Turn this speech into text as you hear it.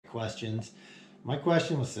questions. My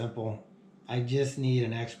question was simple. I just need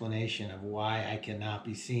an explanation of why I cannot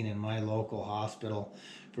be seen in my local hospital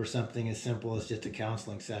for something as simple as just a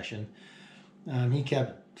counseling session. He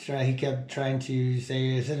kept trying to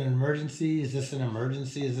say, "Is it an emergency? Is this an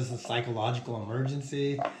emergency? Is this a psychological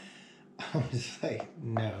emergency?" I'm just like,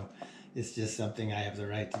 no, it's just something I have the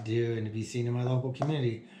right to do and to be seen in my local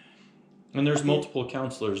community. And there's multiple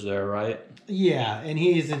counselors there, right? Yeah, and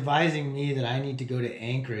he is advising me that I need to go to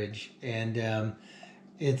Anchorage, and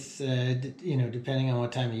it's depending on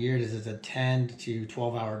what time of year it is, it's a 10 to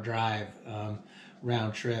 12 hour drive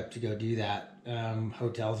round trip to go do that.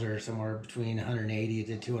 Hotels are somewhere between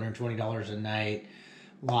 $180 to $220 a night,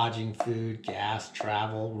 lodging, food, gas,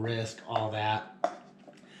 travel, risk, all that.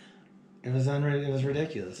 It was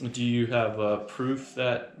ridiculous. Do you have proof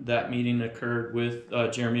that that meeting occurred with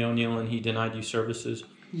Jeremy O'Neill and he denied you services?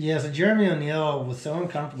 Yeah, so Jeremy O'Neill was so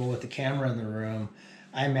uncomfortable with the camera in the room.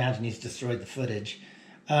 I imagine he's destroyed the footage.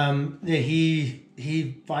 That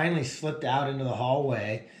he finally slipped out into the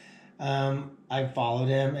hallway. I followed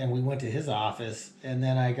him and we went to his office, and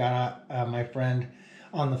then I got my friend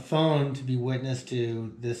on the phone to be witness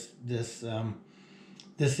to this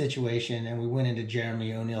situation, and we went into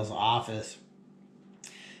Jeremy O'Neill's office.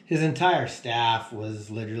 His entire staff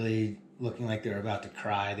was literally looking like they were about to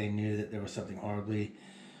cry. They knew that there was something horribly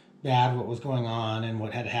bad what was going on and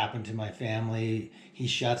what had happened to my family. He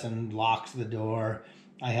shuts and locks the door.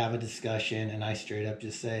 I have a discussion, and I straight up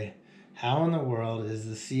just say, how in the world is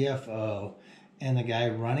the CFO and the guy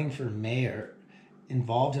running for mayor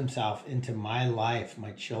involved himself into my life,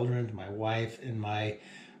 my children, my wife, and my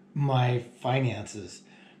finances,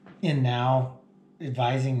 and now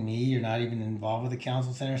advising me you're not even involved with the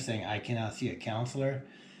council center, saying I cannot see a counselor?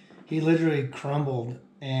 He literally crumbled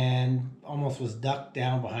and almost was ducked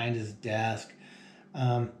down behind his desk.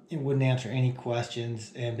 It wouldn't answer any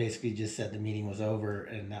questions, and basically just said the meeting was over,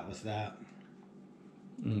 and that was that.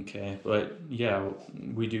 Okay, but yeah,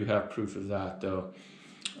 we do have proof of that, though.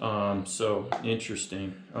 So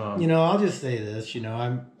interesting. I'll just say this.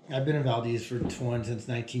 I've been in Valdez since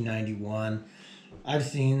 1991. I've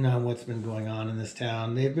seen what's been going on in this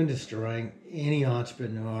town. They've been destroying any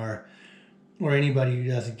entrepreneur or anybody who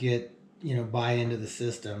doesn't get buy into the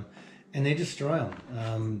system, and they destroy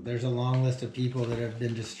them. There's a long list of people that have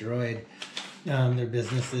been destroyed, their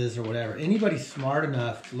businesses or whatever. Anybody smart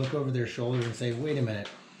enough to look over their shoulder and say, wait a minute,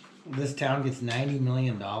 this town gets $90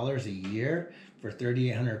 million a year for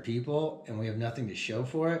 3,800 people and we have nothing to show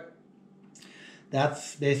for it.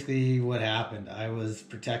 That's basically what happened. I was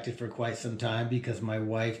protected for quite some time because my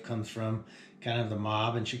wife comes from kind of the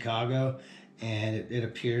mob in Chicago, and it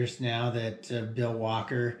appears now that Bill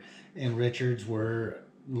Walker and Richards were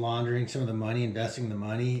laundering some of the money, investing the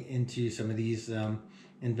money into some of these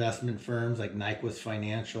investment firms like Nyquist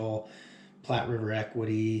Financial, Platte River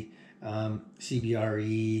Equity,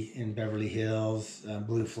 CBRE in Beverly Hills,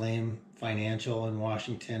 Blue Flame Financial in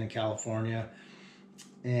Washington and California,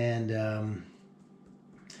 and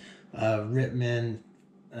Rittman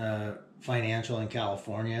Financial in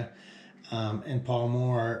California, and Paul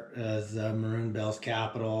Moore as Maroon Bells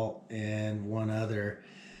Capital and one other.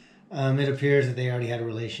 It appears that they already had a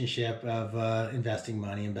relationship of investing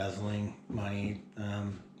money, embezzling money,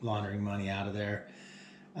 laundering money out of there.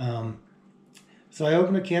 So I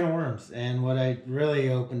opened a can of worms, and what I really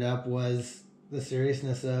opened up was the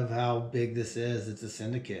seriousness of how big this is. It's a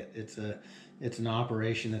syndicate. It's an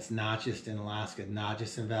operation that's not just in Alaska, not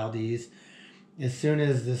just in Valdez. As soon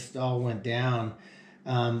as this all went down,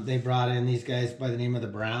 they brought in these guys by the name of the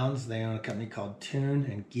Browns. They own a company called Toon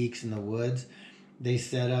and Geeks in the Woods. They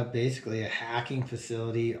set up basically a hacking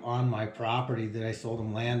facility on my property that I sold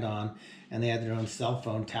them land on, and they had their own cell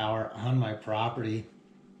phone tower on my property.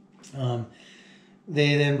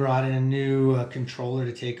 They then brought in a new controller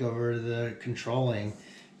to take over the controlling.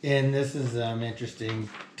 And this is interesting.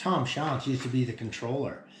 Tom Shantz used to be the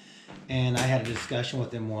controller. And I had a discussion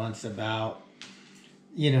with him once about,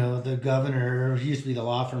 the governor, who used to be the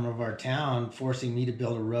law firm of our town, forcing me to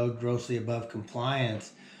build a road grossly above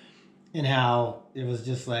compliance, and how it was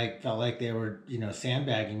just felt like they were,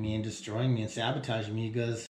 sandbagging me and destroying me and sabotaging me. He goes,